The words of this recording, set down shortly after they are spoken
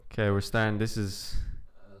Okay, we're starting. This is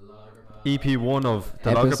EP1 of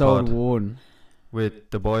the Episode Lagerpod 1. with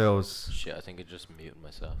the boyos. Shit, I think I just muted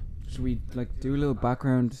myself. Should we do a little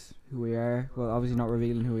background who we are? Well, obviously not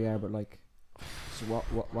revealing who we are, but so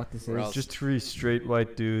what this is. Just three straight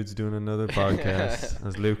white dudes doing another podcast,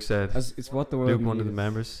 as Luke said. It's what the world Luke, one of the needs.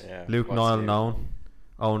 members. Yeah, Luke, what's Niall, new? and Owen.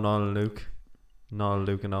 Owen, Niall, and Luke. Niall,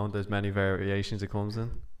 Luke, and Owen. There's many variations it comes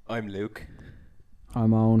in. I'm Luke.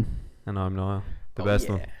 I'm on. And I'm Niall. The Oh, best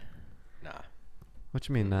yeah. one. Nah, What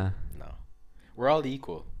you mean, nah? no. We're all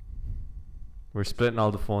equal. We're splitting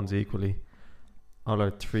all the funds equally. All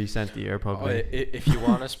our 3 cents a year, Oh, probably. if you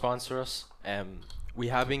want to sponsor us, we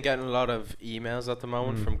have been getting a lot of emails at the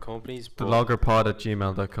moment Mm. from companies. The but-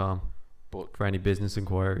 Lagerpod@gmail.com But for any business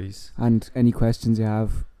inquiries. And any questions you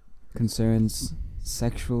have, concerns,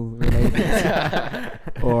 sexual related,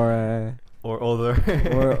 or Or other.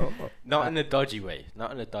 or not in a dodgy way.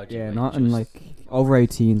 Not in a dodgy way. yeah, not in just- like over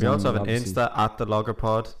 18s. We also have an obviously, Insta at the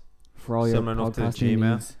Lagerpod. for all your similar enough to the podcasting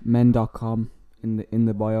Gmail. needs. Men.com in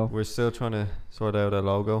the bio. We're still trying to sort out a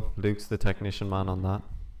logo. Luke's the technician man on that.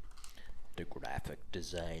 the graphic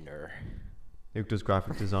designer. Luke does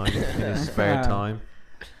graphic design in his spare time.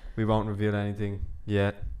 We won't reveal anything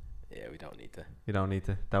yet. Yeah, we don't need to. You don't need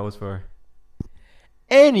to. That was for...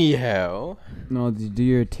 Anyhow, No, did you do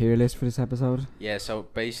your tier list for this episode? yeah. So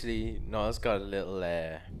basically, Noah's got a little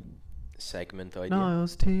segment idea.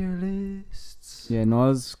 Niall's tier lists. Yeah,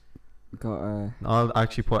 Noah's got I'll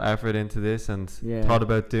actually put effort into this and Yeah. thought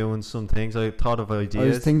about doing some things. I thought of ideas. I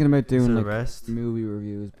was thinking about doing the like rest. movie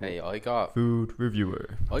reviews. But Hey, I got Food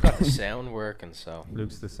reviewer. the sound working, so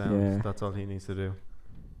Luke's the sound. Yeah. That's all he needs to do.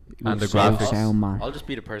 you're and the so graphics. sound man. I'll just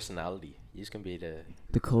be the personality. You can be the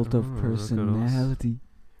The cult of Oh, look at us. personality.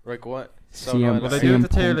 right. Go on. So CM, Noah, Will I like- do CM the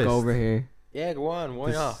tier Punk list? over here. yeah, go on.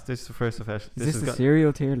 Why not? This is the first official. Is this has the got-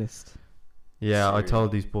 serial tier list? Yeah, I Serial.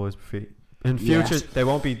 told these boys in Yeah. future they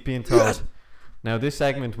won't be being told. Now this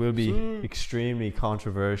segment will be Mm. extremely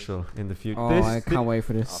controversial in the future. Oh, this, I can't wait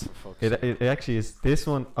for Oh, this. for fuck's it, sake. it actually is this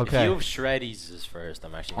one. If Okay. you have Shreddies is first,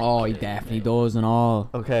 I'm actually. Oh, gonna he kill you definitely now. does and all.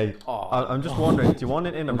 Okay. Oh, I'm just wondering. Do you want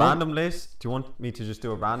it in a Okay. random list? Do you want me to just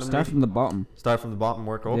do a random Start list? from the bottom. Start from the bottom,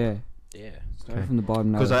 work up. Yeah, yeah. start Okay. from the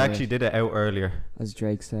bottom now. Because I yeah, actually did it out earlier. as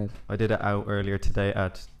Drake said. I did it out earlier today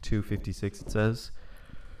at 2:56. It says.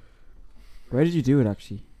 Where did you do it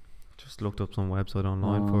actually? Just looked up some website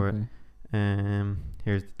online Oh, for okay. it.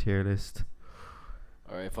 Here's the tier list.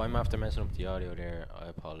 Alright, if I'm after messing up the audio there, I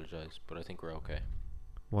apologize, but I think we're okay.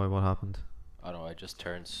 Why? What happened? I don't know. I just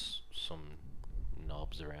turned some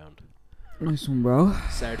knobs around. Nice one, bro.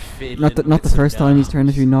 Started fiddling. Not the with some first time he's turned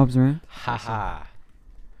a knobs. few knobs around. Haha.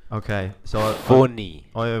 Okay, so Funny.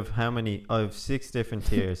 I have how many? I have 6 different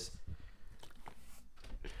tiers.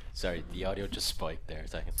 Sorry, the audio just spiked there a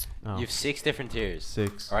second. Oh, You have 6 different tiers.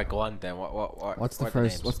 6. Alright, go on then. What What's the what are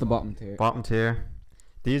first? names? What's the bottom tier? Bottom tier.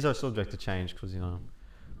 These are subject to change because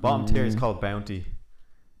bottom tier is Mm. called bounty.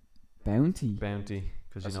 Bounty. Bounty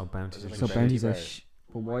because That's- bounties that's are So like just bounties are. bounty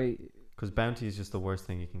But why? because bounty is just the worst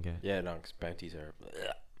thing you can get. Yeah, no, because bounties are.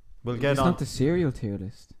 We'll get It's on. not the serial tier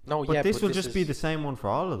list. No, But yeah, this will just is- be the same one for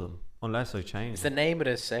all of them unless I change It's the it. name of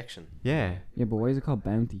this section. Yeah, Yeah, but why is it called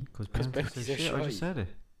bounty? because 'Cause bounties bounties are are shit. I just shite. said it.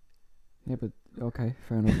 Yeah, but okay,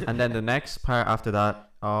 fair enough. And then the next part after that.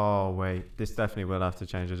 Oh wait, this definitely will have to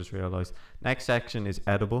change. I just realized. Next section is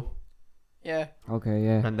edible, Yeah, Okay,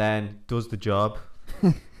 yeah, and then does the job.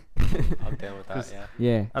 I'm down with that. Just- Yeah.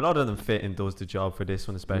 yeah. A lot of them fit in does the job for this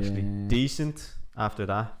one especially. Yeah. Decent after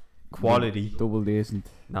that. Quality. Double decent.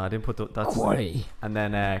 No, I didn't put that's. Quality. And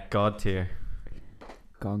then God tier,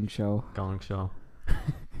 Gong show. Gong Show.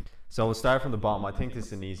 So we'll start from the bottom. I think this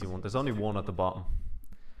is an easy one. There's only one at the bottom.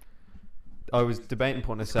 I was debating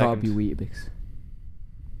putting a It's gotta be second. Weetabix.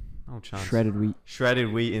 No chance. Shredded wheat.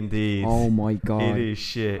 Shredded wheat indeed. Oh my god. It is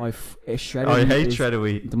shit. Shredded I wheat hate is shredded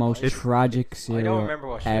wheat. the most It- tragic I cereal don't remember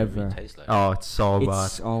what shit ever. wheat tastes like. Oh, it's so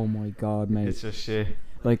It's bad. oh my god, mate. It's just shit.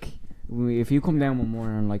 Like if you come down one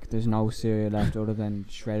morning and like there's no cereal left other than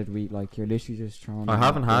shredded wheat, like you're literally just throwing. I it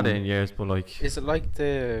haven't had it down. in years, but like. Is it like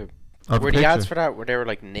the I have a were the ads picture. for that where they were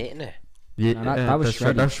like knitting it? Yeah, No, that was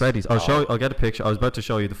that's Shreddies. I'll show. Oh. I'll get a picture. I was about to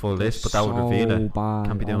show you the full list, but that would so reveal it. Bad.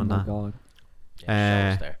 Can't be doing oh my that. god. Yeah,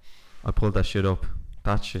 show us there. I pulled that shit up.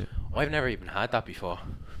 That shit. I've never even had that before.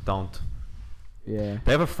 Don't. Yeah.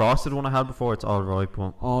 They have a frosted one I had before. It's all right,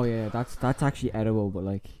 but Oh yeah, that's actually edible, but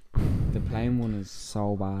like the plain one is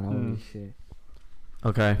so bad. Holy Mm. shit.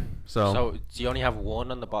 okay. So, So do you only have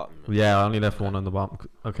one on the bottom? yeah, I only left one on the bottom.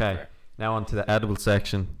 Okay. Fair. Now on to the edible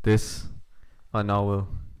section. This, I know will.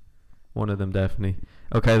 One of them definitely.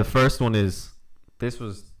 Okay, the first one is. This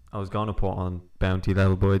was I was gonna put on bounty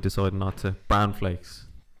level, but I decided not to. Bran flakes.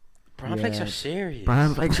 Bran flakes Yeah. are serious.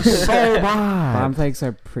 Bran flakes are so bad. Bran flakes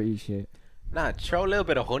are pretty shit. Nah, throw a little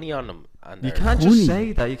bit of honey on them. And You they're- can't Honey. just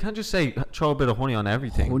say that. You can't just say throw a bit of honey on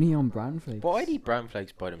everything. Honey on bran flakes. But I'd eat bran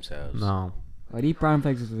flakes by themselves. No. I'd eat bran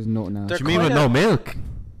flakes if there was nothing else. They're Do you mean with kinda- no milk?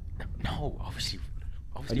 No, obviously.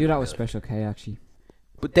 I do that with Special K actually.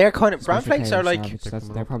 But they're kind of bran Special flakes K are and like Savage, Pick that's,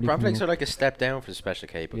 them they're up. probably bran coming flakes up. are like a step down from Special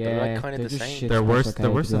K, but yeah, they're like kind of the just same. shit They're for worse- Special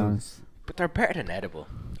they're K, worse to be than- honest. But they're better than edible.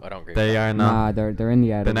 I don't agree. They with are Nah, not. they're in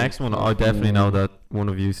the edible. The next one, I Yeah. definitely know that one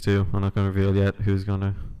of you two. I'm not going to reveal yet who's going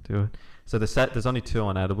to do it. So there's only two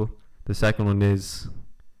on edible. The second one is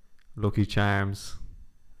Lucky Charms.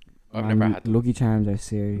 I've Man, never had them. Lucky Charms are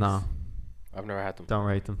serious. No, I've never had them. don't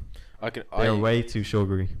rate them. They're They're way too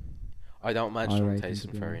sugary. I don't I imagine them rate them, to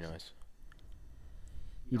tasting be very honest. nice.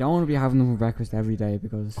 You don't want to be having them for breakfast every day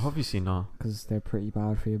because Obviously not. they're pretty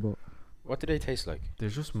bad for you. But What do they taste like? They're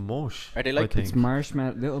just mush. Are they I like- think. it's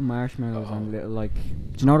little marshmallows Oh. and little like.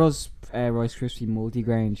 Do you know those Rice Krispie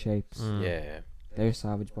multigrain shapes? Mm. Yeah, They're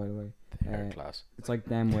savage, by the way. they're Uh, class. It's like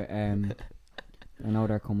them with I know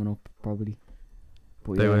they're coming up probably.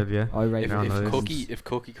 But They yeah, will, yeah. I rate If, they're on them. the if list.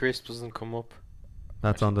 Cookie Crisp doesn't come up,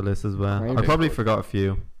 That's on the list as well. Crave I is probably good. forgot a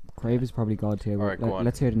few. Crave is probably God tier. Alright, But go on.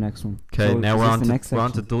 let's hear the next one. Okay, So now is we're this on the to next we're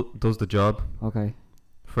on to section? does the job. Okay.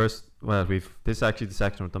 First, well, this is actually the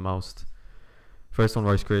section with the most. First one,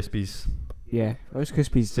 Rice Krispies. Yeah, Rice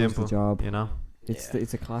Krispies does Simple, the job. you know. Yeah.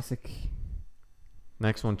 It's a classic.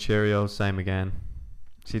 Next one, Cheerios, same again.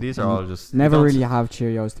 See, these are all just. Never don't really s- have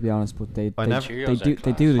Cheerios to be honest, but they I they, never- Cheerios they are do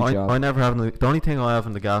class. the I job. never have the only thing I have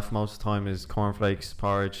in the gaff most of the time is cornflakes,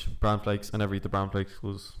 porridge, bran flakes. I never eat the bran flakes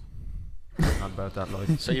because not about that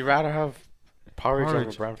life. so you rather have porridge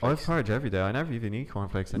over bran I have flakes? porridge every day. I never even eat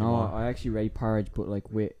cornflakes No, anymore. I actually rate porridge, but like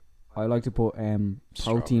with I like to put protein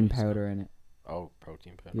Strawberries. powder in it. Oh,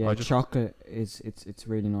 protein powder. Yeah, I just- chocolate is it's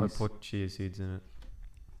really I nice. put chia seeds in it.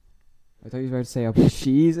 I thought you were about to say I put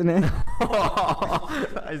cheese in it.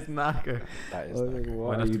 That is knacker. That I is was like, knacker. what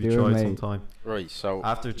Might are have you to be doing, tried mate? sometime. Right, so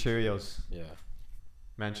After Cheerios, yeah,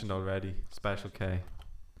 mentioned already, Special K.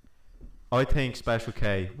 I think Special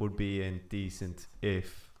K would be in decent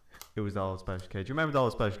if it was the old Special K. Do you remember the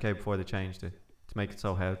old Special K before they changed it to make it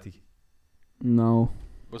so healthy? No.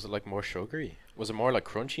 was it like more sugary? Was it more like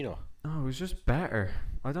crunchy? No. No, it was just better.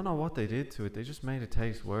 I don't know what they did to it. They just made it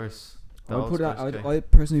taste worse. The I would old put that. Special K. I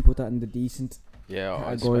personally put that in the decent. Yeah,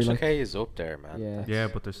 Category, Special like- K is up there, man. Yeah. Yeah,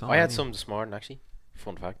 but there's so I had many. some this morning actually.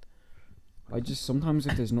 Fun fact. I just sometimes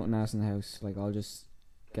if there's nothing else in the house, like I'll just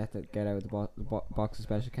get out the box of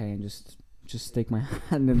Special K and just stick my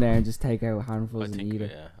hand in there and just take out handfuls I and think eat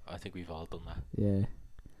it. yeah, I think we've all done that. Yeah.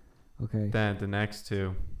 Okay. Then the next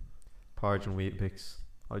two, porridge and wheat bix.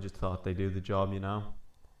 I just thought they do the job, you know.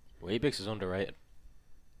 Weetabix is underrated.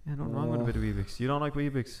 Yeah, nothing wrong with a bit of Weetabix. You don't like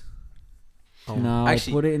Weetabix? Oh, No,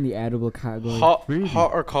 Actually, I put it in the edible category. Really?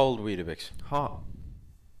 Hot or cold Weetabix? hot.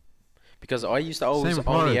 Because I used to always with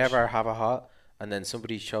only porridge. ever have a hot, and then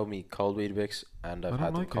somebody showed me cold Weetabix, and I've I had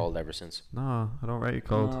don't them like it. cold ever since. No, I don't rate it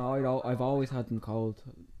cold. No, I've always had them cold.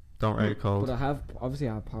 Don't rate it cold. But I have obviously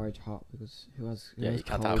I have porridge hot because who has Yeah, you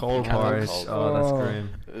can't have Cold you can't have porridge. cold. Oh, that's Oh. grim.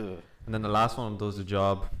 Ugh. And then the last one does the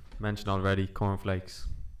job. Mentioned already, cornflakes.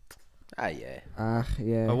 Ah, yeah.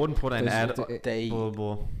 Yeah. I wouldn't put in There's- edible, it- They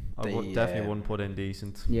I they, would definitely wouldn't put in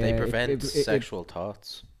decent. Yeah, they it- prevent it- sexual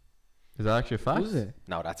thoughts. Is that actually a fact? Was it?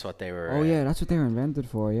 No, that's what they were. Oh yeah, that's what they were invented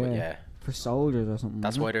for. but Yeah. yeah. For soldiers or something.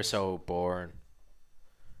 That's wasn't why they're so boring.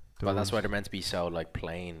 Well, that's Those why they're meant to be so like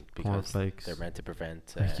plain because cornflakes. they're meant to prevent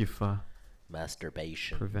Thank you for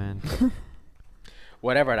masturbation. prevent.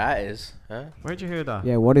 Whatever that is, huh? Where'd you hear that? it?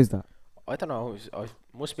 Yeah. What is that? I don't know. I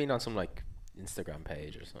must have been on some like Instagram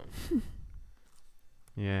page or something.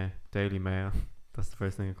 Yeah, Daily Mail. That's the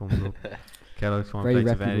first thing that comes up. Kellogg's Very cornflakes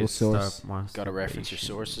reputable evade source. start Gotta reference your masturbation.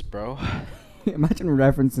 sources, bro. Imagine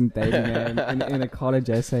referencing Daily Mail in a college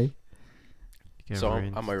essay. Get So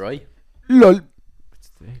rinsed. am I right? Lol.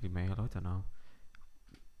 It's Daily Mail. I don't know.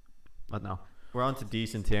 I don't know. We're on to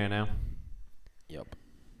decent here now. Yep.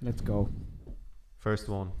 Let's go. First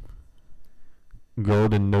one.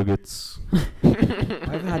 Golden Nuggets. I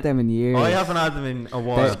haven't had them in years. I haven't had them in a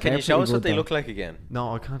while. They're Can you show pretty us what good they though. look like again?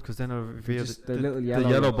 No, I can't because then I'll reveal Just the the little the yellow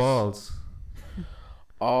yellow ones. balls.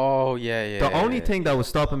 Oh yeah, yeah. The yeah, only yeah. thing that was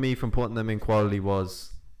stopping me from putting them in quality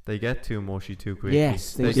was they get too mushy too quickly.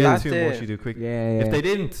 Yes, they they do. get Was too that mushy too quick. Yeah, yeah. If they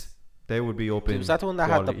didn't, they would be up in. Was that the one that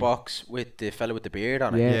had the quality. box with the fella with the beard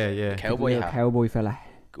on it? Yeah. Yeah, yeah, The cowboy Little hat. cowboy fella.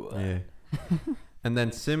 Good. yeah. And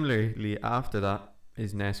then similarly after that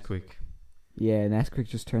is Nesquik. Yeah, Nesquik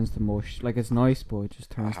just turns to mush. Like it's nice, but it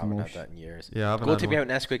just I turns to haven't had mush. that in years. Yeah, I haven't Good had thing one.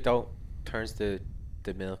 about Nesquik though, turns the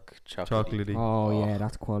milk chocolate. Chocolatey. Oh Oh. yeah,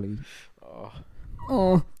 that's quality. Oh.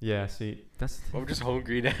 Oh. Yeah, see, that's. I'm just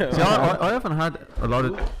hungry now. See, I haven't had a lot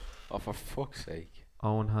of. Oh, for fuck's sake.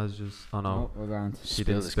 Owen has just. Oh no. Oh, we're grand. He Spill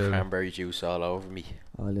didn't this spill it. cranberry juice all over me.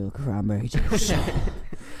 Oh, little cranberry juice.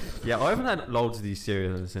 Yeah, I haven't had loads of these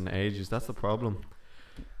cereals in ages. That's the problem.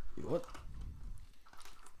 What?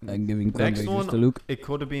 I'm giving Next cranberry one, juice to Luke. it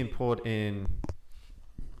could have been put in.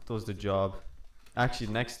 Does the job. Actually,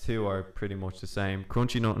 next two are pretty much the same.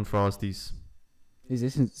 Crunchy Nut and Frosties. Is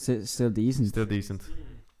this still decent? Still decent.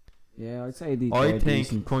 Yeah, I'd say they're I think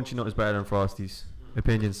decent. Crunchy Nut is better than Frosties.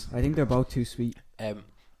 Opinions. I think they're both too sweet.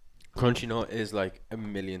 Crunchy Nut is like a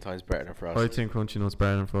million times better than Frosties. I think Crunchy Nut's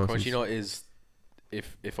better than Frosties. Crunchy Nut is,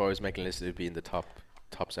 if I was making a list, it'd be in the top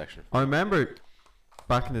section. I remember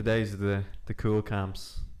back in the days of the cool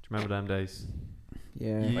camps. Do you remember them days?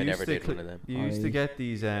 Yeah. You I used never to did one of them. You used to I- get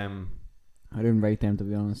these I didn't rate them, to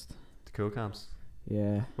be honest. the cool camps.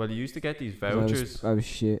 Yeah. Well, you used to get these 'Cause vouchers I was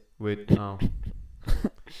shit. with no.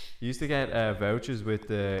 You used to get vouchers with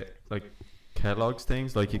the like Kellogg's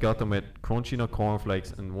things. Like you got them with Crunchy Nut,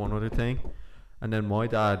 cornflakes, and one other thing. And then my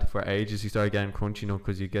dad, for ages, he started getting Crunchy Nut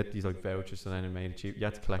because you get these like vouchers, and then it made it cheap. You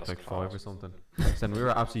had to collect That's like 5 or class. something. So then we were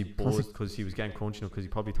absolutely Classic. buzzed because he was getting Crunchy Nut because he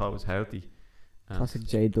probably thought it was healthy. And Classic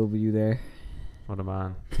JW there. what a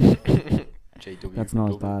man! JW. That's not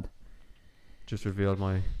as bad. Just revealed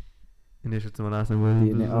my initials to my last name.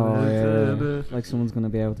 Oh, yeah. Like someone's going to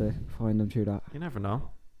be able to find them through that. You never know.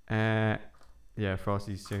 Yeah,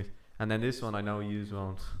 Frosty's serious. And then this one I know you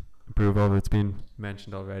won't approve of. It's been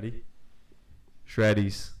mentioned already.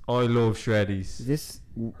 Shreddies. I love Shreddies. Are This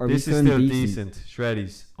we is still still decent? decent.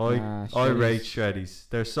 Shreddies. Nah, I rate Shreddies. Shreddies.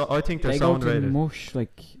 They're so. I think they're They so go to underrated. mush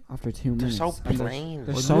like after 2 They're minutes. so and plain.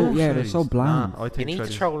 They're I so love they're so Shreddies. bland. Nah, I You think need to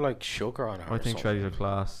Shreddies. throw like sugar on it. I or think something. Shreddies are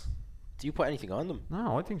class. Do you put anything on them?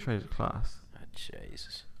 No, I think Shreddies are class. Oh,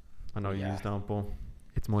 Jesus. I know you Yeah. don't, but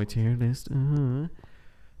it's my tier list.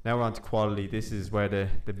 Now we're on to quality. This is where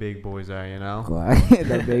the big boys are, you know.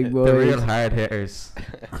 the big boys. The real hard hitters.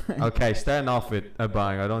 Okay, starting off with a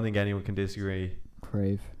bang. I don't think anyone can disagree.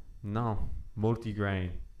 Crave. No,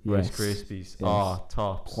 multi-grain Rice Yes. Krispies. Yes. Oh,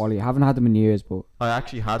 tops. Quality. I haven't had them in years, but I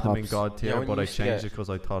actually had them in Tops. God tier, Yeah, when but you I used to changed get- it because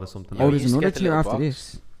I thought of something Yeah, oh, we there's used to another get the tier little after box.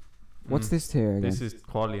 this. What's Mm. this tier again? This is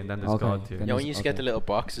quality, and then there's Okay, God tier. then You know when Yes, you used to get the okay. little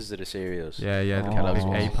boxes of the cereals? Yeah, yeah, the Oh. Kellogg's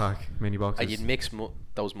Oh. 8-pack mini boxes. And you'd mix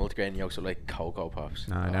those multigrain yolks with like Cocoa Pops.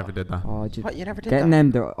 No, I never did that. Oh, What? You never did getting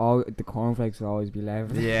that? them, the cornflakes will always be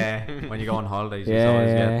left. Yeah, when you go on holidays, you always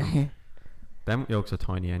yeah, get yeah. them yolks are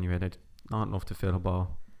tiny anyway. They're not enough to fill a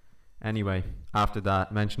bowl. Anyway, after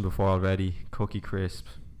that, mentioned before already, Cookie Crisp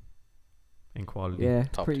in quality. Yeah,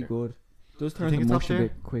 Top pretty tier. good. Does turn think the it's top mush a tier?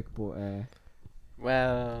 bit quick, but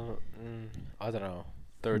Well, I don't know.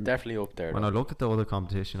 They're Mm. definitely up there. When though. I look at the other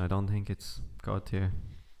competition, I don't think it's God tier.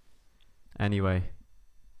 Anyway,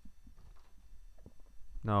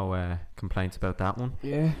 no complaints about that one.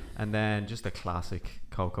 yeah. And then just a classic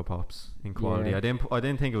Cocoa Pops in quality. Yeah. I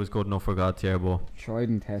didn't think it was good enough for God tier, but Tried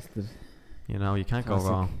and tested. you know you can't Classic.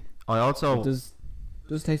 go wrong. I It also does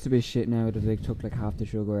taste a bit shit now that they took like half the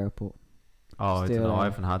sugar out, but I don't still, know. I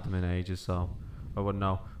haven't had them in ages, so I wouldn't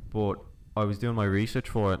know. But I was doing my research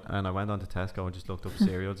for it, and I went onto Tesco and just looked up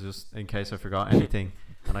cereals just in case I forgot anything.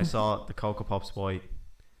 And I saw the Cocoa Pops white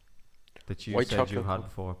that you White said you chocolate had one.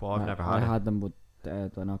 before, but I've never I had it. had them, but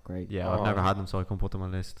they're not great. Yeah, I've never Oh. had them, so I couldn't put them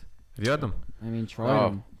on the list. Have you had them? I mean, try Oh,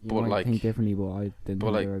 them. You but might like- think differently, but I didn't but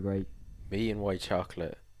think like- they were great. Me and white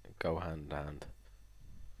chocolate go hand in hand.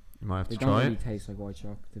 You might have They to don't try really it. taste like white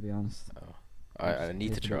chocolate, to be honest. I need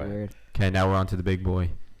to Tastes a bit try it. weird. Okay, now we're on to the big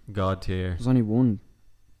boy, God tier. There's only one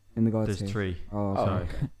in the God's There's tier. 3. Oh, Oh, sorry.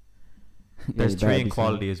 okay. Yeah, There's you 3 better in be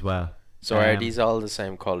quality as well. So are Um, these all the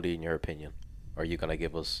same quality in your opinion? Or are you gonna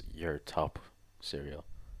give us your top cereal?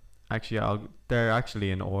 Actually, they're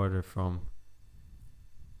actually in order from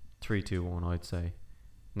 3, 2, 1, I'd say.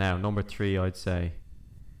 Now, number 3, I'd say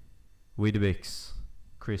Weetabix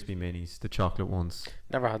Crispy Minis, the chocolate ones.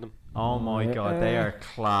 Never had them. Oh my Yeah. god, they are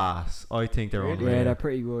class. I think they're Really? unreal. Yeah, they're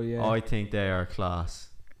pretty good. Yeah. I think they are class.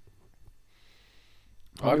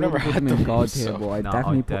 I I've never wouldn't put had them in them, God tier, so- but I No,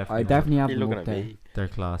 definitely I definitely have You're them looking up at there. me. They're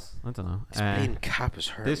class. I don't know. Spain cap has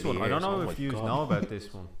hurt This me one, I don't ears, know oh if my you God. know about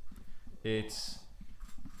this one. It's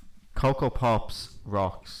Cocoa Pops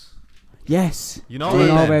Rocks. Yes. You know I about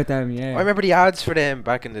know them? about them. Yeah. I remember the ads for them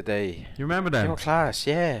back in the day. You remember They them? were class,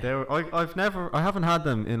 yeah. They were, I haven't had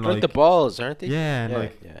them in They're like like the balls, aren't they? yeah, and yeah,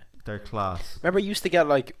 like yeah. they're class. Remember you used to get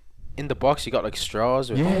like in the box you got like straws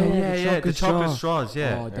with Yeah, Oh, yeah, the yeah. The chocolate chocolate straw. straws,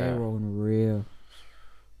 yeah. Oh, they Yeah. were unreal.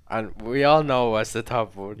 and we all know what's the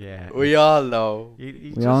top one. Yeah. We all know.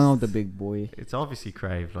 You We all know the big boy. It's obviously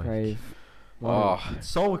Crave, like. Crave. Oh, It's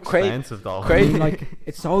so Crave- expensive though. I mean, like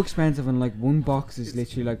it's so expensive, and like one box is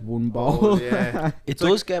literally like one bowl. Oh, yeah. it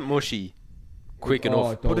does get mushy quick Oh,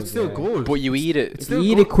 enough, it But does, it's still yeah. good. but you eat it. It's If still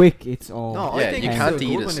you eat good. it quick, it's all. No, Yeah, I think you it's can't still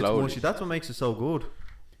eat good it when slowly. It's mushy. That's what makes it so good.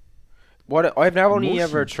 What I've never only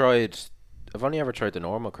ever Mushy. tried. I've only ever tried the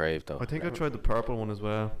normal Crave though. I think I Never- tried the purple one as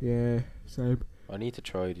well. Yeah, same. I need to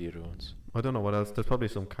try the other ones. I don't know what else. There's probably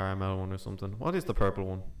some caramel one or something. What is the purple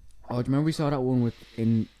one? Oh, do you remember we saw that one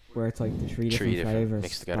where it's like the three Three different different flavors?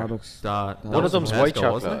 mixed together. That looks. That One One was of in them's white Tesco,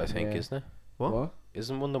 chocolate, wasn't I it? think, Yeah. isn't it? What?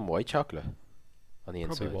 Isn't one of them white chocolate on the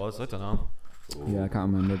Probably inside? was. I don't know. Yeah, I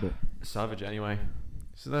can't remember, but Savage anyway.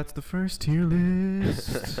 So that's the first tier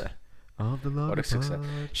list of the What a success.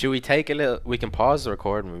 Logopod. Should we take a little? We can pause the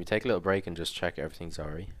recording. We take a little break and just check everything's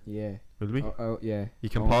alright. yeah. Will we? Oh, yeah. You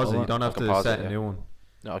can Oh, pause oh, it. You don't I have can to pause set it, a yeah. new one.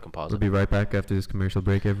 No, I can pause We'll it. be right back after this commercial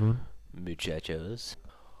break, everyone. Muchachos.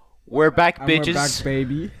 We're back, And bitches. we're back,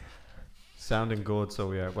 baby. Sounding good, so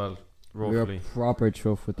we are. Well, We're roughly. proper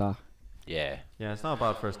chuffed with that. Yeah. Yeah, it's not a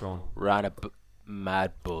bad first run. Ran a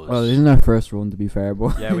mad buzz. Well, it isn't our first run, to be fair,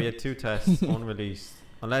 but Yeah, we had 2 tests, unreleased.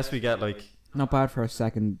 Unless we get like, not bad for a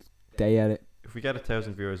second day at it. if we get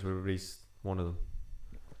 1,000 viewers, we'll release one of them.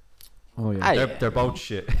 Oh yeah. Ah, They're, yeah. they're both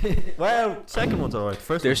shit. Well, second one's alright.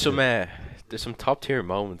 First There's one's some shit. there's some top tier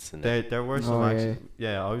moments in there. There were some Oh, actually.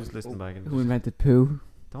 Yeah, I was listening back Who and invented poo?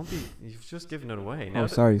 don't be. You've just given it away. Oh, Now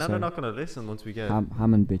sorry, Now sorry. they're not gonna listen once we get.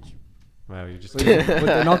 Hammond bitch. Wow, you just. But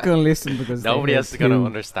they're not gonna listen because Nobody they has to heard gonna poo.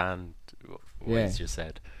 understand what Yeah. he's just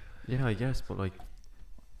said. Yeah, I guess, but like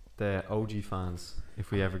the OG fans,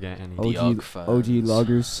 if we ever get any. The OG UGG fans. OG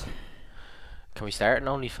loggers. Can we start an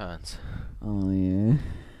OnlyFans? Oh yeah.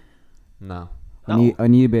 No. I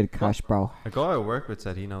need a bit of cash, bro. A guy I work with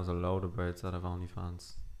said he knows a load of birds that have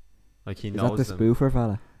OnlyFans. Like he Is that knows the them. spoofer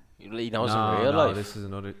fella? He knows no, in real no, life. this is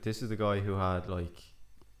another. This is the guy who had like.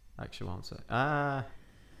 Actually, I won't say.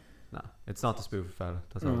 No, it's not the spoofer fella.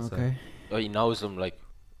 That's what Oh, I'll say. okay. Oh, he knows them like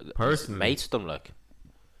Personally. mates them like.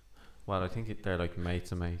 Well, I think they're like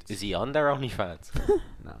mates of mates. Is he on their OnlyFans?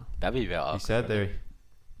 No. That'd be a bit He awkward. said wouldn't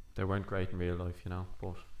they weren't great in real life, you know,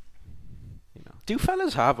 but you know. Do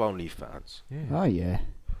fellas have OnlyFans? Yeah. Oh yeah.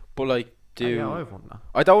 But like, do Yeah, I've one now.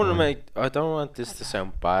 I don't want to Why? make. I don't want this to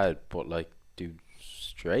sound bad, but like, do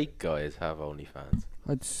straight guys have OnlyFans?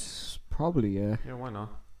 It's probably yeah. Yeah, why not?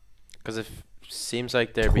 Because it seems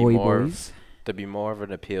like there'd be Toy more. boys. There'd be more of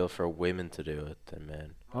an appeal for women to do it than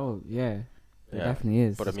men. Oh yeah. It Yeah. definitely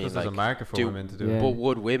is. But I It's mean, 'cause there's a like, market for do- women to do Yeah. it. But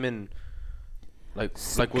would women, like would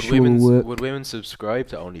Sexual work. women subscribe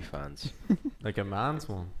to OnlyFans? Like a man's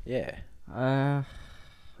one. Yeah, I I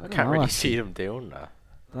don't can't know, really actually. see them doing that.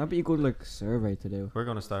 That'd be a good like survey to do. We're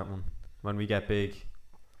gonna start one when we get big.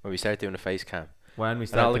 When we start doing a face cam, When we and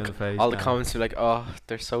start all doing the the face. all the cam. comments are like, "Oh,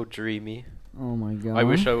 they're so dreamy. Oh my god. I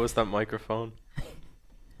wish I was that microphone.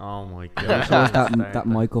 Oh my I god. wish I was that Start that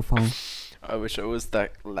microphone. I wish I was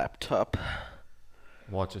that laptop."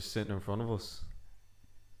 Watch us sitting in front of us.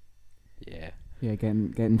 Yeah. Yeah,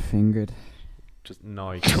 getting fingered.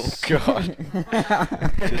 Nice. Oh God.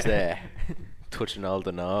 Just touching all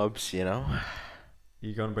the knobs, you know.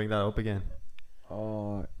 You gonna bring that up again?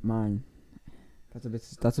 Oh man, that's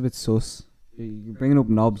a bit sus. You're bringing up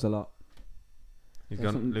knobs a lot. He's Have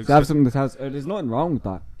gonna. something, Luke's have gonna- something to tell us. There's nothing wrong with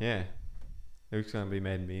that. Yeah. Luke's gonna be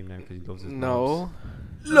made meme now because he loves his No.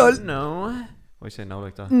 knobs. No. Why you say no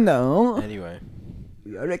like that? No, Anyway,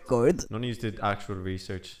 your record. None of you did actual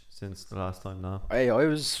research since the last time now. I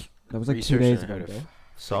was That was like 2 days researching ago. how to Though.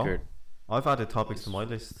 So figured. I've added topics to my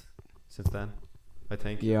list since then. I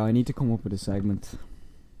think. Yeah, I need to come up with a segment.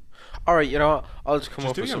 All right, you know what? I'll just come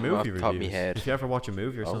Just up do with your something off movie the top of my reviews. head. If you ever watch a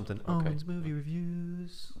movie or Oh, something. okay. Owen's movie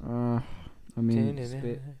reviews. I mean, it's a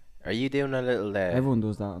bit, Are you doing a little? everyone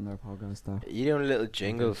does that on their podcast. Though. Are you doing a little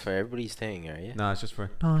jingle for everybody's thing? Are you? Nah, it's just for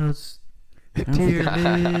Donald's Time for tier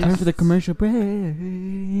Time for the list. commercial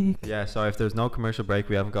break. Yeah, sorry if there's no commercial break.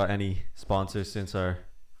 We haven't got any sponsors since our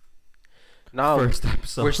No, first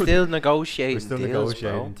episode. we're still negotiating. We're still deals,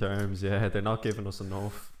 negotiating bro. terms. Yeah, they're not giving us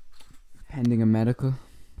enough. Pending a medical.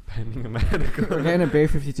 Pending a medical. We're getting a Bear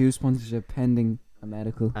 52 sponsorship pending a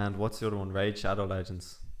medical. And what's the other one? Raid Shadow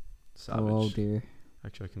Legends. Savage. Oh dear.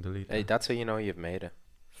 Actually, I can delete Hey, that. that's how you know you've made it.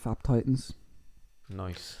 Fap Titans.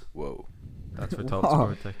 Nice. Whoa. That's for Total Wow.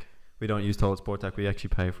 Sport Tech. We don't use Total Sport Tech. We actually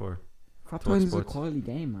pay for. Fap Total Titans is a Sports. quality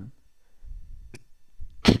game, man.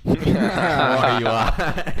 What are you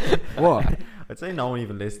at? What? I'd say no one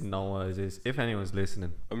even listening. No one is. If anyone's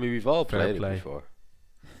listening, I mean, we've all Fair played play. it before.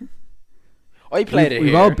 I played it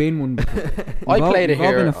We've here. all been one. Before. I played it we've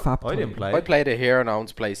all been here. a Fap I didn't Titan. play. I played it here on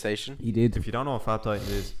Owen's PlayStation. He did. If you don't know what Fab Titan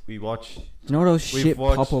is, we watch. Do you know those We've shit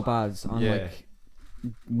watched- pop-up ads on Yeah. like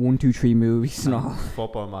 1, 2, 3 movies and all.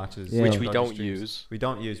 Football matches, Yeah. Which we on don't streams. use. We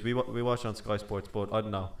don't use. We watch on Sky Sports, but I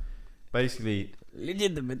don't know. Basically,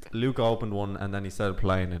 Legitimate. Luke opened one and then he started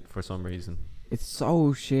playing it for some reason. It's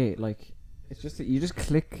so shit. Like, it's just that you just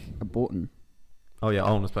click a button. Oh yeah,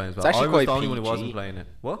 Owen was playing as well. It's actually I was quite the only one who PG. wasn't playing it.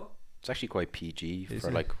 What? It's actually quite PG Is for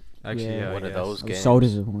it? like Actually, Yeah. yeah, one of yes. those I was games. so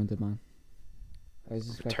disappointed, man. I was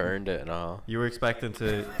expecting Turned it and all. You were expecting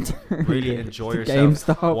to really enjoy to yourself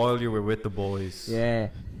GameStop. while you were with the boys. Yeah,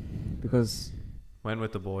 because When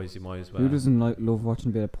with the boys, you might as well. who doesn't love watching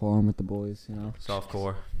a bit of porn with the boys, you know?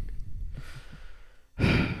 Softcore.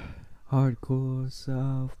 Hardcore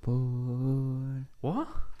soft porn. What?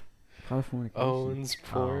 California. Owen's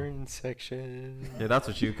porn section. Yeah, that's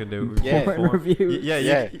what you can do. Yeah. Porn reviews. Yeah,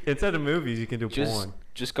 Yeah. instead of movies, you can do Just porn.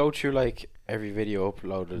 just go through like every video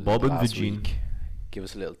uploaded Bob and last Vagine. week. Give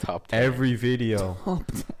us a little top 10. Every video.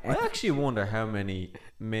 Top I actually wonder how many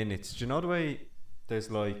minutes. Do you know the way there's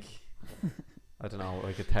like, I don't know,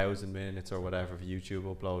 like 1,000 minutes or whatever of YouTube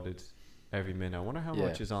uploaded every minute. I wonder how Yeah.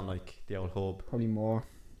 much is on like the old hub. Probably more,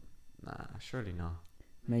 Nah, surely not.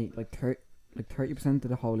 mate. Like 30% of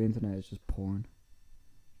the whole internet is just porn,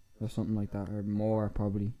 or something like that, or more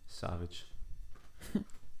probably. Savage.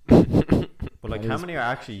 But like, That how is- many are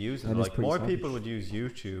actually using it? that is Like, pretty more savage. people would use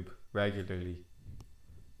YouTube regularly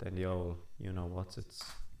than the old, you know what's it's.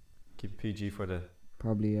 Keep PG for the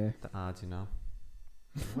Probably, yeah. ads, you know.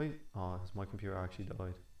 Wait, oh, has my computer actually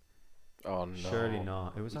died? Oh no. Surely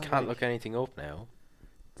not. It was. You at, can't like- look anything up now.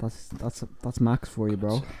 That's max for you,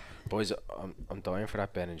 bro. Boys, I'm dying for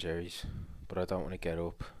that Ben and Jerry's, but I don't want to get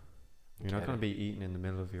up. You're not Get going it. to be eating in the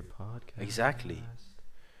middle of your podcast. Exactly.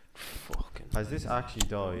 Fucking. Has this actually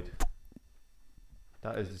died?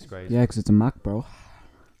 That is disgraceful. Yeah, 'cause it's a Mac, bro.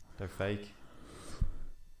 They're fake.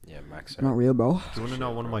 Yeah, Max. Not real, bro. Do you want to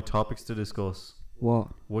know one of my topics to discuss? What?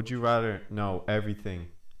 Would you rather know everything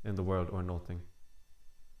in the world or nothing?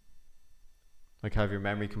 Like, have your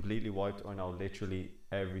memory completely wiped or know literally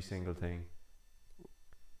every single thing?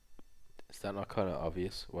 Is that not kind of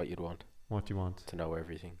obvious what you'd want What do you want? to know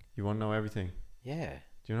everything? You want to know everything? Yeah.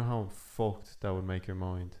 Do you know how fucked that would make your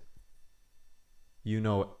mind? You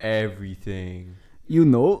know everything. You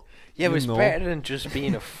know? Yeah, but You it's know. better than just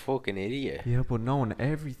being a fucking idiot. Yeah, but knowing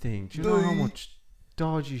everything. Do you know how much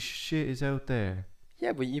dodgy shit is out there?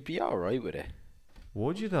 Yeah, but you'd be alright with it.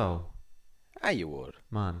 Would you though? Ah, you would.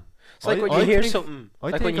 Man. It's like I- when you I hear think- something. I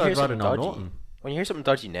like think when you I'd hear rather something know dodgy. nothing. When you hear something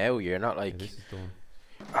dodgy now, you're not Yeah, like this is done.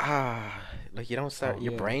 like you don't start. Oh,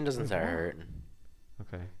 your yeah. brain doesn't Wait, start what? hurting.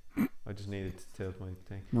 Okay. I just needed to tilt my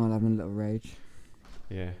thing. No, I'm having a little rage.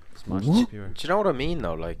 Yeah. Smash the What? computer. Do you know what I mean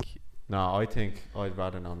though? Like, No, I think I'd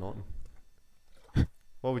rather know nothing.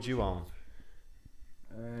 What would you own?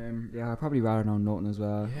 Yeah, I'd probably rather know nothing as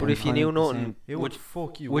well. Yeah. but I'm if you kinda knew the nothing, same. It would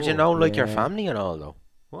fuck you would you up. know like your Yeah. family and all though?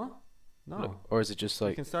 What? No. Like, or is it just You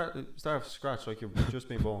like? can start from scratch like you've just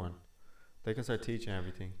been born. They can start teaching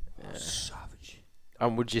everything. Savage.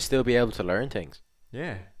 And would you still be able to learn things?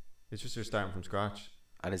 Yeah. It's just you're starting from scratch.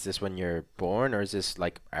 And is this when you're born, or is this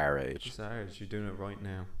like our age? It's ours. You're doing it right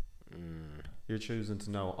now. Mm, You're choosing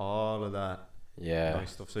to know all of that yeah.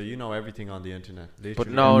 nice stuff. So you know everything on the internet. But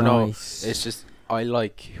Literally. no, Nice. it's just I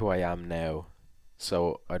like who I am now,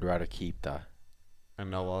 so I'd rather keep that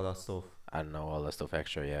And know all that stuff. and know all that stuff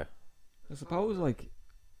extra. Yeah. I suppose like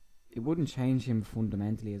it wouldn't change him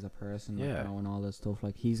fundamentally as a person. Like, Yeah. knowing all this stuff.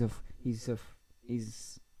 Like he's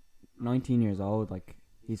 19 years old. Like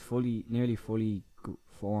he's nearly fully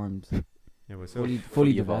formed, Yeah, but still, fully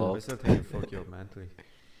fully developed. I still think it'd fuck you up mentally.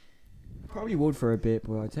 Probably would for a bit,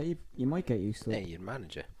 but I tell you, you might get used to Yeah, it. you'd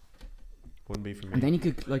manage it. Wouldn't be for me. And then you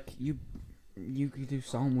could like you could do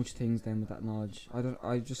so much things then with that knowledge.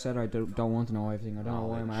 I just said I don't want to know everything. I don't know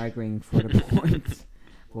why I'm Knowledge. arguing for the point.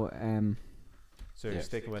 But So you're Yeah.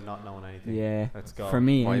 sticking with not knowing anything. yeah, Let's go. for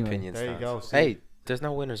me My anyway. opinion There you stands. go, see? Hey, there's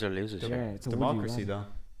no winners or losers Yeah, here. it's a would you Democracy, rather.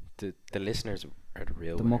 though. The listeners are the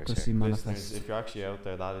real Democracy winners Listeners, manifest. if you're actually out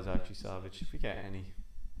there, that is actually savage. If we get any.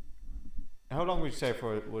 How long would you say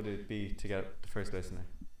for would it be to get the first listener?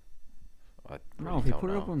 here. I No, really if you don't put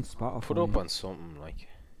it know. up on Spotify, Put up on something like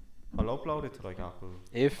I'll upload it to like Apple.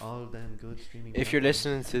 if All them good streaming. if you're platforms.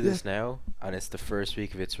 listening to this now and it's the first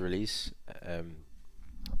week of its release,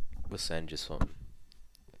 we'll send you something.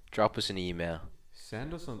 Drop us an email.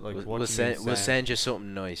 Send us some like We'll, what we'll do you mean send we'll send you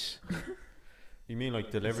something nice. You mean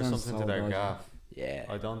like deliver Sounds something so to their dodgy. gaff? Yeah,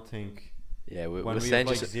 I don't think. yeah. When We'll we send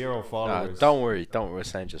have you. like zero Nah, followers. don't worry, we'll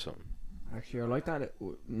send you something. actually, I like that.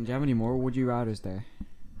 Do you have any more would you rather's there?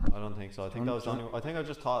 I don't think so. I think Don't- that was the only. I think I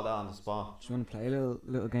just thought of that on the spot. Do you want to play a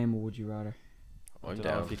little game of would you rather? I I'm don't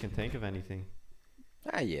know down. if you can think of anything.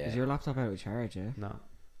 Ah, yeah. Is your laptop out of charge? Yeah. No.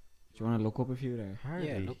 you want to look up a few there?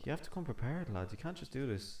 Hardly. look. You have to come prepared, lads. You can't just do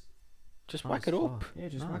this. Just on whack the it up. spot. Yeah,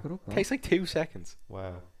 just No. whack it up, bro. Takes like 2 seconds.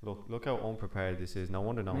 Wow. Look how unprepared this is. No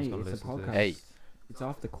wonder no one's Mate, going to it's a listen to podcast. this. Hey. It's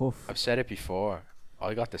off the cuff. I've said it before.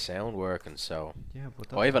 I got the sound working, so Yeah,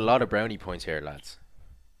 but I have a lot of brownie points here, lads.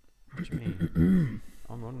 What do you mean?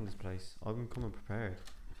 I'm running this place. I've been coming prepared.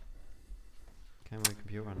 Came with a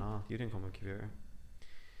computer, nah. You didn't come with a computer.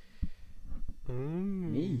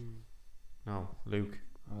 Me? No, Luke.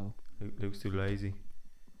 Oh. Luke's too lazy.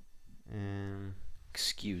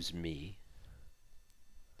 Excuse me.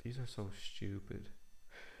 These are so stupid.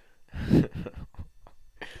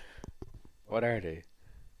 What are they?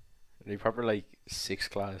 Are they proper like 6th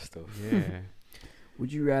class stuff? Yeah.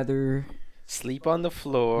 Would you rather? Sleep on the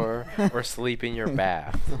floor or sleep in your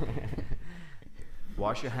bath?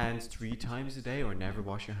 Wash your hands 3 times a day or never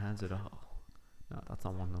wash your hands at all. No, that's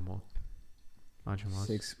not one of them all. Imagine what.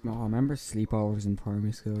 6. Oh, I remember sleepovers in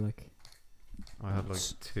primary school. Like, I had like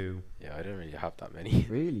 2. Yeah, I didn't really have that many.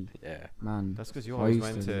 really, Yeah, man. That's because you I always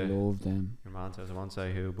used went to to love them. your man's house. I won't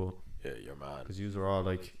say who, but yeah, you're mad. because you were all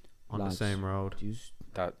like on Lads. the same road. Do you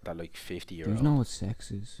That like 50-year-old. know what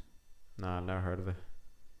sex is? Nah, I've never heard of it.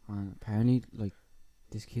 Man, apparently, like,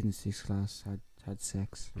 this kid in 6th class had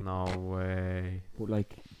sex, No way. but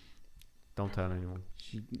like, Don't tell anyone.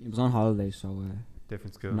 it was on holiday, so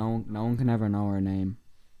Different school. no one can ever know her name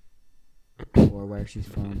or where she's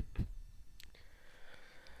from.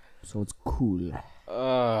 So it's cool.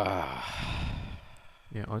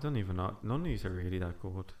 Yeah, I don't even know. None of these are really that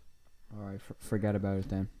good. All right, forget about it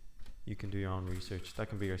then. You can do your own research. That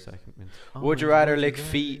can be your second mint. Would you rather lick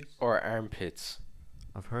feet or armpits?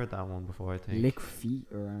 I've heard that one before, I think. Lick feet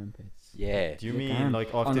or armpits? Yeah. Do you lick mean arm-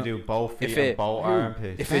 like I have oh, to no. do both feet If and it- both Who?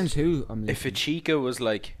 armpits? If Depends who I'm If a licking. chica was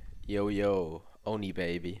like, yo, only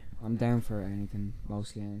baby. I'm down for anything,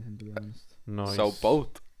 mostly anything, to be honest. Nice. So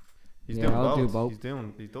both. He's Yeah, doing I'll both. do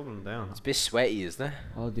both. He's doubling down. It's a bit sweaty, isn't it?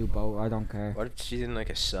 I'll do both. I don't care. What if she's in like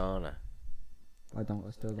a sauna I still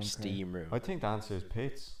or don't steam room? I think the answer is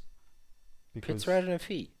pits. Because Pits rather than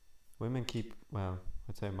feet. women keep, well,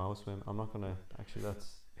 I'd say most women. I'm not gonna actually.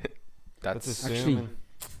 That's That's assuming. Actually- care.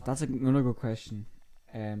 That's another good question.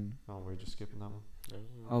 Oh, we're just skipping that one.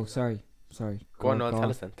 Oh, sorry. Go on, no, go tell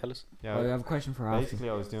us then. Tell us. Yeah. I have a question for Alfie. Basically,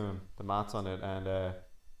 I was doing the maths on it, and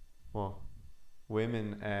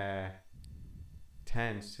women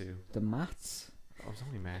tend to. The maths? I was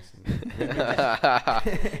only messing.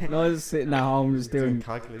 No, I was sitting at home just doing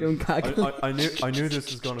calculations. calculations. I knew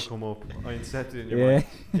this was gonna come up. I incepted it in your Yeah. mind.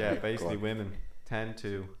 Yeah, basically, on. women tend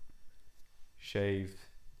to shave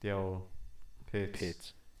the old pits.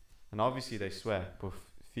 Pits. And obviously they sweat, but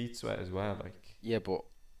feet sweat as well. Like, Yeah, but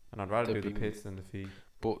and I'd rather do They'd the be- pits than the feet.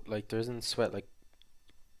 like there isn't sweat like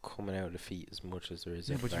coming out of the feet as much as there is.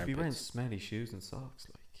 Yeah, out but of you'd be wearing armpits. smelly shoes and socks.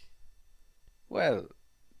 Like, Well,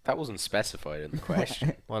 that wasn't specified in the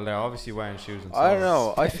question. well, they're obviously wearing shoes and socks. I don't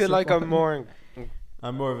know. I feel like I'm more.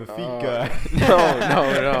 I'm more of a feet Oh. guy.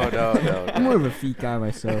 No. I'm more of a feet guy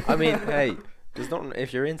myself. I mean, hey, there's nothing.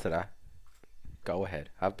 If you're into that, go ahead.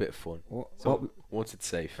 Have a bit of fun. So- Once it's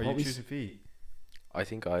safe. Are you What we choosing feet? I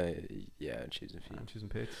think I'm choosing feet. I'm choosing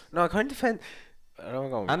pits. No, I kind of defend. I don't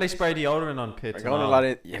know. And they spray deodorant on I'm pits. going and a all. lot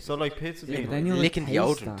in. Yeah, So like pits would Yeah, be but then you'll licking taste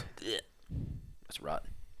deodorant. that. That's rotten.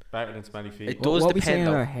 better than smelly feet. It does What we depend saying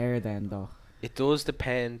though. about hair then, though? It does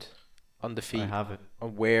depend on the I feet, have it.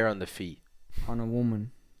 on where on the feet. On a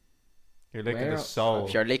woman. You're licking Where- the sole.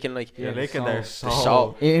 If you're licking like, You're Yeah, licking the their sole. soul.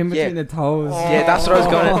 sole. In Yeah. between the toes. yeah, that's what I was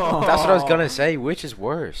gonna. That's what I was gonna say. Which is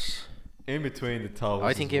worse? In between the toes.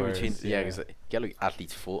 I think is in worse, between. Yeah, because get like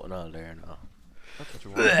athlete's foot and all there now. That's what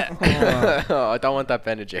you want. I don't want that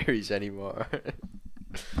Ben and Jerry's anymore.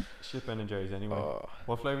 Shit Ben and Jerry's anyway. Oh,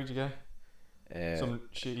 What flavour did you get? Some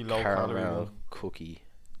shitty low calorie caramel one. cookie,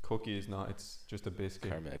 Cookie is not. It's just a biscuit.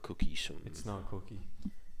 caramel cookie. Some. It's not a cookie.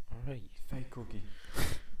 Alright. Fake cookie.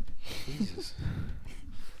 Jesus.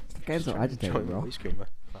 Getting so agitated, bro. Ice cream, man.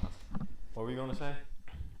 What were you gonna say?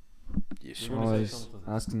 You You swear. gonna I say was something?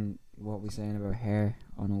 asking what we saying about hair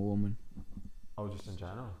on a woman. Oh, just in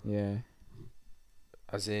general. Yeah,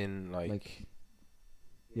 As in, like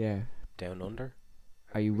yeah. down under.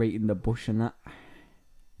 Are you rating the bush and that?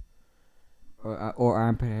 Or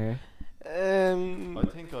armpit hair? I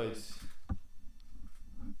think I'd.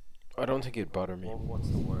 I don't think it'd bother me. What's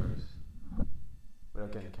the word?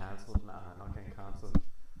 Without getting cancelled? Nah, not getting cancelled.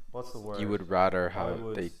 What's the word? You would rather I have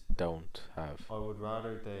would- they don't have. I would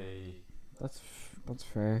rather they. That's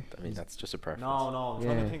fair. I mean, that's just a preference. No, I'm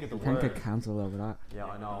trying to think of the you can't word. get cancelled over that. Yeah,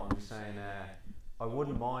 I know. I'm just saying. I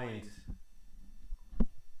wouldn't mind.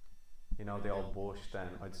 You know, the old bush. Then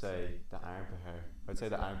I'd say the armpit hair. I'd say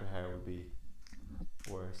the armpit hair would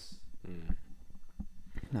worse.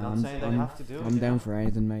 No, Not saying they have to do it. I'm you down know. for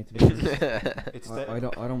anything, mate. To be honest. It's I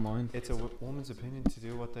don't mind. It's a woman's opinion to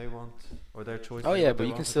do what they want or their choice. Oh to do yeah, what but they you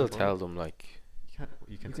want can with still their tell body. them like.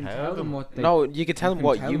 You can You can tell them. what they. No, you can tell them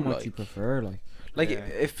what tell you them like. what you prefer, like.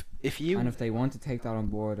 Yeah. if you And if they want to take that on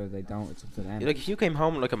board or they don't, it's up to them. like if you came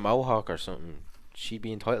home with like a mohawk or something, she'd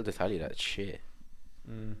be entitled to tell you that it's shit.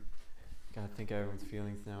 Gotta think everyone's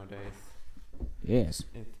feelings nowadays Yes.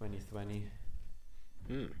 in 2020.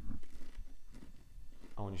 Mm.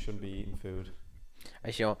 Oh, and you shouldn't be eating food.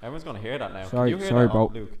 Actually, Everyone's gonna hear that now. Sorry- Can you hear sorry, that? Oh,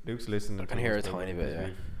 bro. Luke's listening. I to can hear us, a but tiny bit, yeah.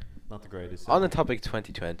 we've Not the greatest. on the signal. topic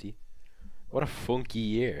 2020, what a funky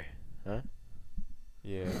year, huh?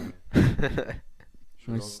 Yeah.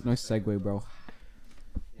 Nice segue, bro.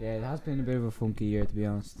 Yeah, it has been a bit of a funky year, to be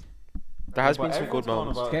honest. There has But been some everyone's good going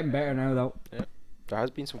moments. about- It's getting better now, though. There has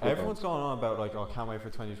been some good Everyone's moments. going on about like, oh, can't wait for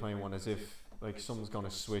 2021, as if like someone's gonna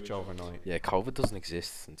switch overnight. Yeah, COVID doesn't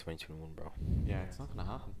exist in 2021, bro. Yeah, it's not gonna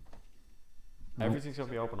happen. No. Everything's gonna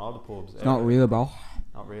be open. All the pubs. It's not real, bro.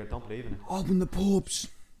 Not real. Don't believe in it. Open the pubs.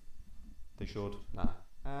 They should. Nah.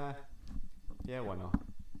 Yeah, why not?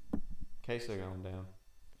 Case are going down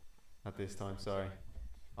at this time. Sorry,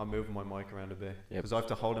 I'm moving my mic around a bit Yep. because I have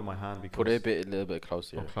to hold it in my hand because Put it a little bit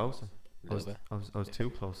closer. oh, closer. A little bit. I was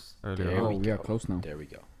too close earlier. There Oh, we we are go. close now. There we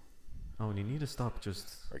go. Oh, and you need to stop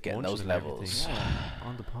just We're getting munching those and everything levels.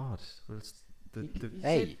 on the pod. Well, it's the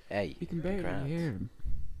Hey, You can grand. barely hear him.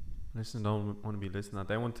 listeners don't want to be listening.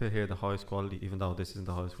 They want to hear the highest quality, even though this isn't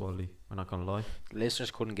the highest quality. We're not gonna lie.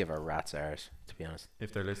 Listeners couldn't give a rat's arse, to be honest.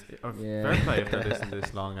 If they're listening, Yeah. fair play if they're listening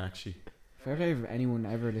this long. Actually, Fair play if anyone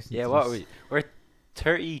ever listens Yeah, to what this. are we? We're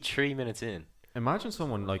 33 minutes in. imagine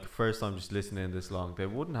someone like first time just listening this long. They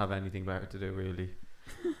wouldn't have anything better to do, really.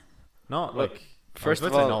 Not Look, like. first I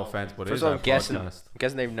was of about to say all- no offense, but it first is of all, our I'm guessing- podcast. I'm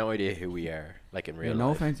guessing they have no idea who we are, like in Yeah, real no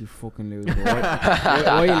life. offense, you fucking loser. Why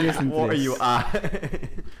are you listening to What are this? you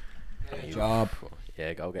at? You Job.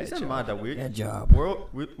 Yeah, go get Isn't a it job. mad that we Get a job.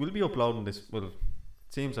 we'll be uploading this? Well, it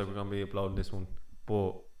seems like we're gonna be uploading this one,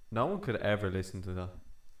 but no one could ever listen to that.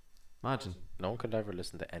 Imagine. No one could ever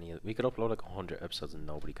listen to any of it. We could upload like 100 episodes and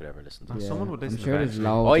nobody could ever listen to Oh, them. someone would listen I'm sure there's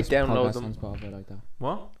eventually. loads I of download podcasts them. on Spotify like that.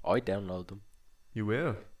 What? I download them. You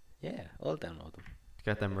will Yeah, I'll download them.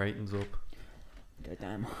 get them ratings up.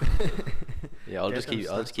 Goddamn. Yeah, I'll Get just them keep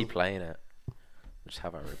stats keep up. playing it. Just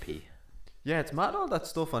have it on repeat. Yeah, it's mad all that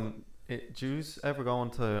stuff on. Do you ever go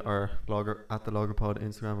onto our blogger at the Loggerpod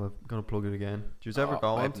Instagram? I'm gonna plug it again. Do you ever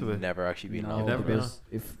go I've onto it? never actually been No, on never it. been because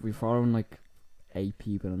if we follow like 8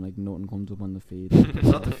 people and like nothing comes up on the feed. It's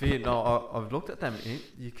not the feed. No, I've looked at them.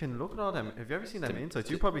 You can look at all them. Have you ever seen them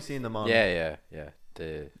insights? You've probably seen them on. Yeah.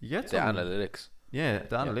 The You get the some. analytics. Yeah,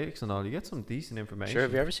 the analytics and all. You get some decent information. Sure,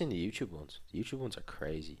 have you ever seen the YouTube ones? The YouTube ones are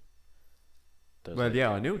crazy. There's Well, like- yeah,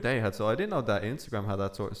 I knew they had. So I didn't know that Instagram had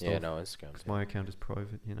that sort of stuff. Yeah, no, Instagram. 'Cause my account is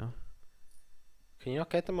private, you know. Can you not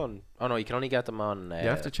get them on? Oh no, you can only get them on. You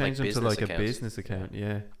have to change them to like a accounts. business account.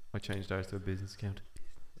 Yeah, I changed ours to a business account.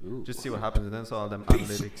 Ooh, Just see what happens, and then saw all them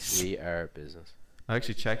analytics. we are business. I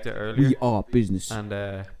actually checked it earlier, We are business.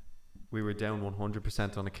 and we were down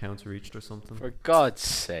 100% on accounts reached or something For God's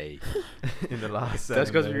sake, in the last. that's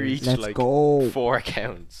 7 because we days. reached Let's like go. 4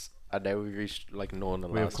 accounts, and now we reached like none in the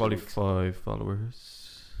We have last 2 weeks. 5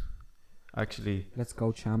 followers. Actually, Let's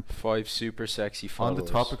go, champ. 5 super sexy on followers.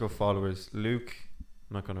 the topic of followers, Luke.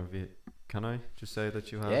 I'm not gonna reveal. Can I just say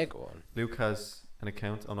that you have? Yeah, go on. Luke has an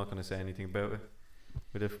account. I'm not gonna say anything about it.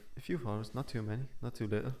 With a few followers, not too many, not too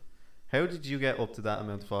little. How did you get up to that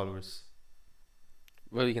amount of followers?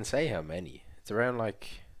 Well, you can say how many. It's around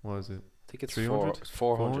like What is it? I think it's 300? 400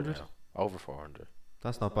 400? now. Over 400.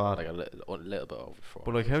 That's not bad. Like a little bit over 400.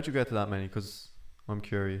 But like, how'd you get to that many? Because I'm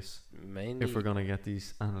curious mainly. if we're gonna get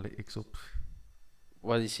these analytics up.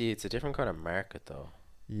 Well, you see, it's a different kind of market though.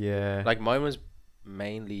 Yeah. Like mine was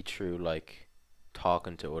mainly through like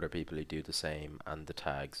talking to other people who do the same and the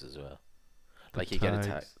tags as well. the Like you get a tag,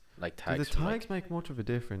 tags. like Do tags. the from, tags make much of a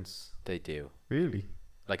difference? they do. Really?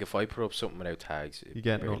 Like if I put up something without tags, it You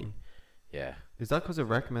get barely- nothing. Yeah. Is that because it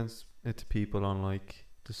recommends it to people on like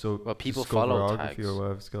the Well, people follow Discoverography tags. or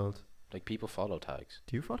whatever it's called? Like people follow tags.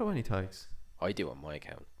 Do you follow any tags I do on my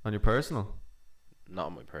account, on your personal? not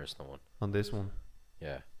on my personal one. On this one?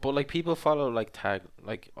 Yeah. But like people follow like tag,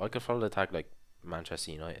 like I could follow the tag like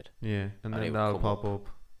Manchester United. Yeah, and And it then would that'll come pop up.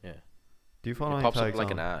 Yeah. Do you follow It any pops up tags like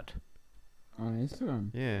on? an ad. On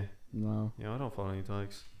Instagram? Yeah, No. yeah, I don't follow any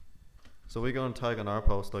tags. So we go and tag on our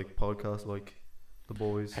post like podcast, like the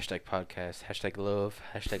boys. Hashtag podcast. Hashtag love.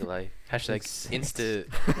 Hashtag life. Hashtag Sex.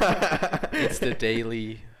 Insta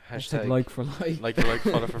daily. Hashtag Hashtag like for like. like for like,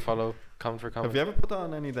 follow for follow, comment for comment. Have you ever put that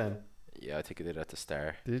on any then? Yeah, I think I did at the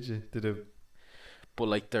start. Did you? Did it? But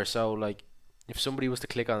like they're so like, if somebody was to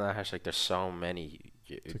click on that hashtag, there's so many.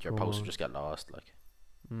 Your post would just get lost. Like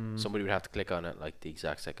somebody would have to click on it like the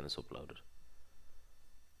exact second it's uploaded.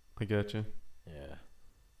 I get you. Yeah.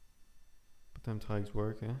 But them tags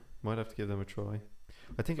work, yeah. Might have to give them a try.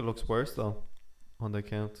 I think it looks worse though on the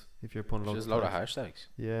account if you're putting There's a lot of hashtags.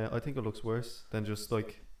 Yeah, I think it looks worse than just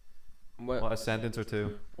like Well, a sentence or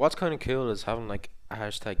two. what's kind of cool is having like a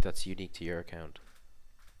hashtag that's unique to your account.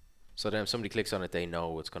 So then if somebody clicks on it, they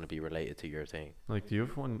know it's going to be related to your thing. Like, do you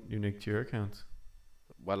have one unique to your account?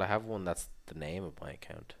 Well, I have one that's the name of my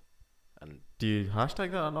account, and Do you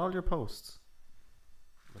hashtag that on all your posts?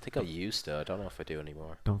 I think I used to. I don't know if I do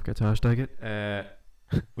anymore. Don't forget to hashtag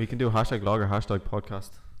it. We can do hashtag log or hashtag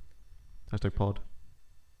podcast. Hashtag pod.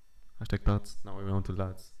 Hashtag lads. No, we won't do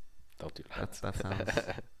lads. Don't do that. That sounds.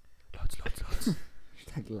 Lads.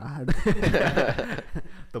 Hashtag lad.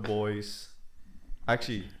 The boys.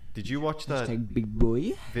 Actually, did you watch that Hashtag big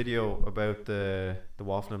boy. video about the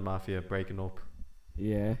Waffling Mafia breaking up?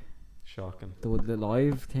 Yeah. Shocking. The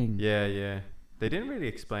live thing. Yeah. They didn't really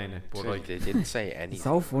explain it, but like, They didn't say It's anything.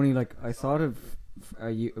 so funny. Like I saw a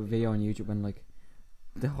video on YouTube and like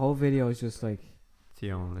the whole video is just like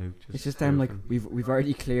Theo and Luke. it's just them like goofing. we've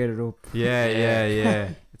already cleared it up. Yeah.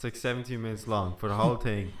 It's like 17 minutes long for the whole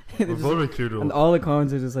thing. They're We've just- already cleared it and up. all the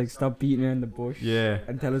comments are just like stop beating around the bush. Yeah.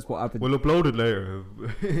 And tell us what happened. We'll upload it later.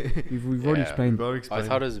 We've already Yeah. explained. We've already I explained.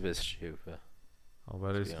 thought it was a bit stupid. Oh,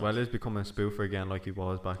 well, to be honest. it's becoming a spoofer again like he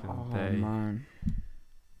was back in Oh the day. man.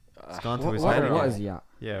 It's gone to What, his what, head what again. is he at?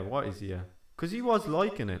 Yeah, what is he at? Because he was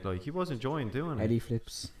liking it. Like, he was enjoying doing it. Ellie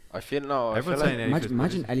flips. I feel no. I feel Everyone's like saying Ellie Imagine, flips, but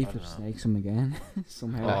imagine Ellie I don't flips know. snakes him again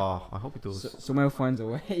somehow. Oh, I hope he does. Somehow finds a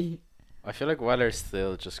way. I feel like Weller's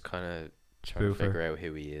still just kind of trying Spoofer. to figure out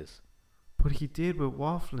who he is. But he did with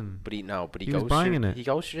waffling. But he He was goes banging through, it. He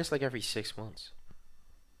goes through this like every 6 months.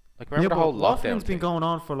 Like Yeah, remember the but whole lockdown waffling's been thing? going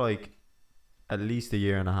on for like at least a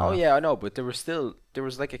year and a half. Oh yeah, I know, but there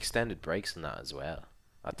was like extended breaks in that as well.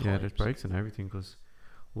 At Yeah, there's times. breaks and everything because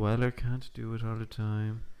Weller can't do it all the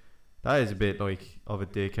time. That is a bit like of a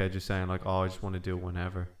dickhead just saying like, oh, I just want to do it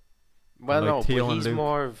whenever. Well, like no, Theo but and he's Luke.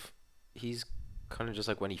 more of he's kind of just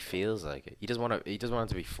like when he feels like it. He doesn't want it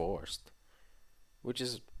to be forced, which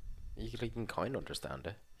is you can kind of understand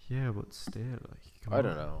it. Yeah, but still, like, come I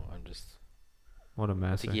don't on. know. I'm just. What a I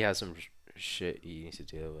mess. think he has some shit he needs to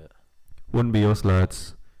deal with Wouldn't be us,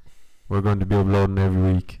 lads. We're going to be uploading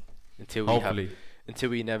every week. until Hopefully.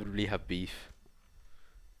 we inevitably have beef.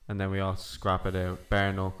 And then we all scrap it out.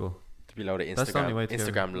 Bare knuckle. To be loaded That's the only way to get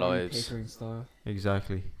it. Instagram lives. Pickering style.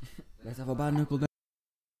 Exactly. Let's have a bad knuckle down.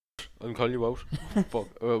 I'm calling you out. Fuck.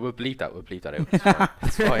 We'll bleep that. We'll bleep that out. It's fine.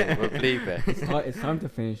 It's fine. We'll bleep it. It's time to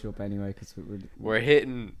finish up anyway because We're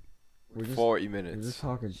hitting we're just 40 we're minutes. just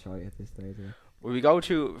talking shit at this stage. Yeah. Will we go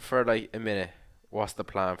to for like a minute? What's the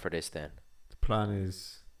plan for this then? The plan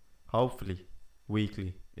is hopefully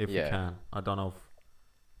weekly if we Yeah. can. I don't know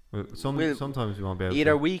if We'll- sometimes we won't be able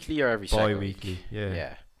Either to. weekly or every second Bi-weekly, week.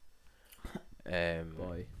 yeah. Yeah.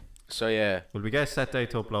 Boy. So yeah. Will we get a set date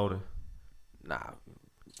to upload it? Nah.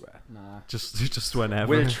 well, Nah. Just whenever.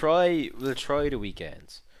 We'll try the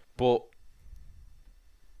weekends, but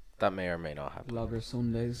that may or may not happen. Logger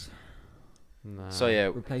Sundays. Nah. So yeah,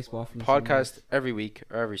 Replace waffling. podcast every week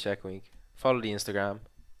or every second week. Follow the Instagram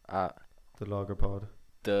at The Logger Pod.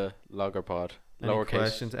 the Loggerpod. Any Lowercase.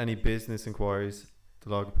 questions, any business inquiries,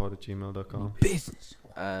 theloggerpod@gmail.com. Business.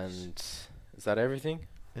 And is that everything?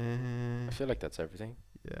 Uh, I feel like that's everything.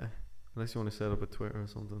 yeah. Unless you want to set up a Twitter or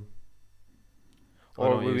something. I Or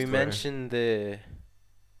don't will use we Twitter. mention the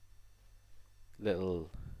little?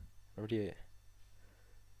 Where do you?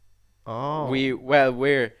 Oh.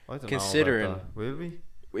 We're I don't considering- know about that. Will we?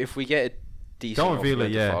 if we get a decent Don't enough reveal it amount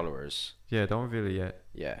of yet. followers. Yeah, don't reveal it yet.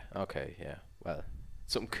 Yeah. Okay. Yeah. Well,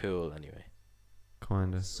 something cool anyway.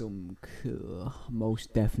 Kinda. Some cool.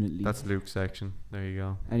 Most definitely. That's Luke's section. There you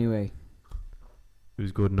go. Anyway. It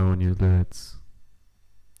was good knowing you, lads.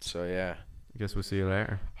 So yeah. I guess we'll see you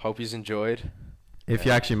later. Hope you enjoyed. If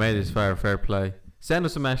you actually made it this far, fair play. Send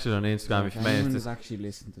us a message on Instagram if you made anyone it who's this. actually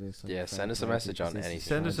listened to this. Yeah, send us a message on anything.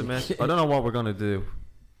 Send us a message. I don't know what we're gonna do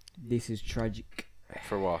This is tragic.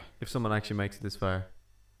 For what? if someone actually makes it this far.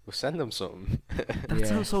 We'll send them something. That Yeah.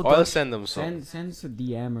 sounds so I'll dumb. send them something. Send us a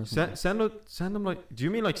DM or something. Send them like. Do you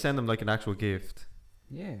mean like send them like an actual gift?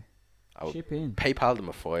 Yeah. I'll Ship in. PayPal them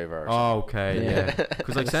a $5 or something. Oh, okay, Yeah. yeah.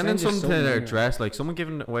 Because like Send sending us something to something, their yeah. address, like someone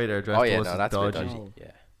giving away their address Oh to yeah, us no, is that's a bit dodgy. dodgy. Oh.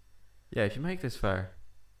 Yeah. Yeah, if you make this far,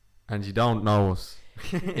 and you don't know us,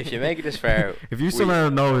 If you make it this far, if you we- somehow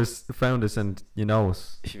know us, found us, and you know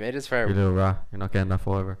us, if you made it this you're far, a little rat. You're not getting that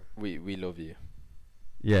forever. we love you.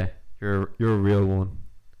 Yeah, you're a real one.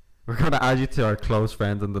 We're gonna add you to our close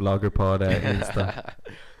friends on the Logger Pod Insta.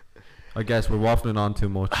 I guess we're waffling on too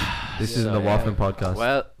much. This isn't a waffling podcast.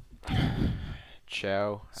 Well,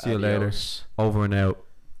 ciao. See you later. Adios. Over and out.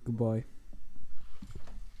 Goodbye.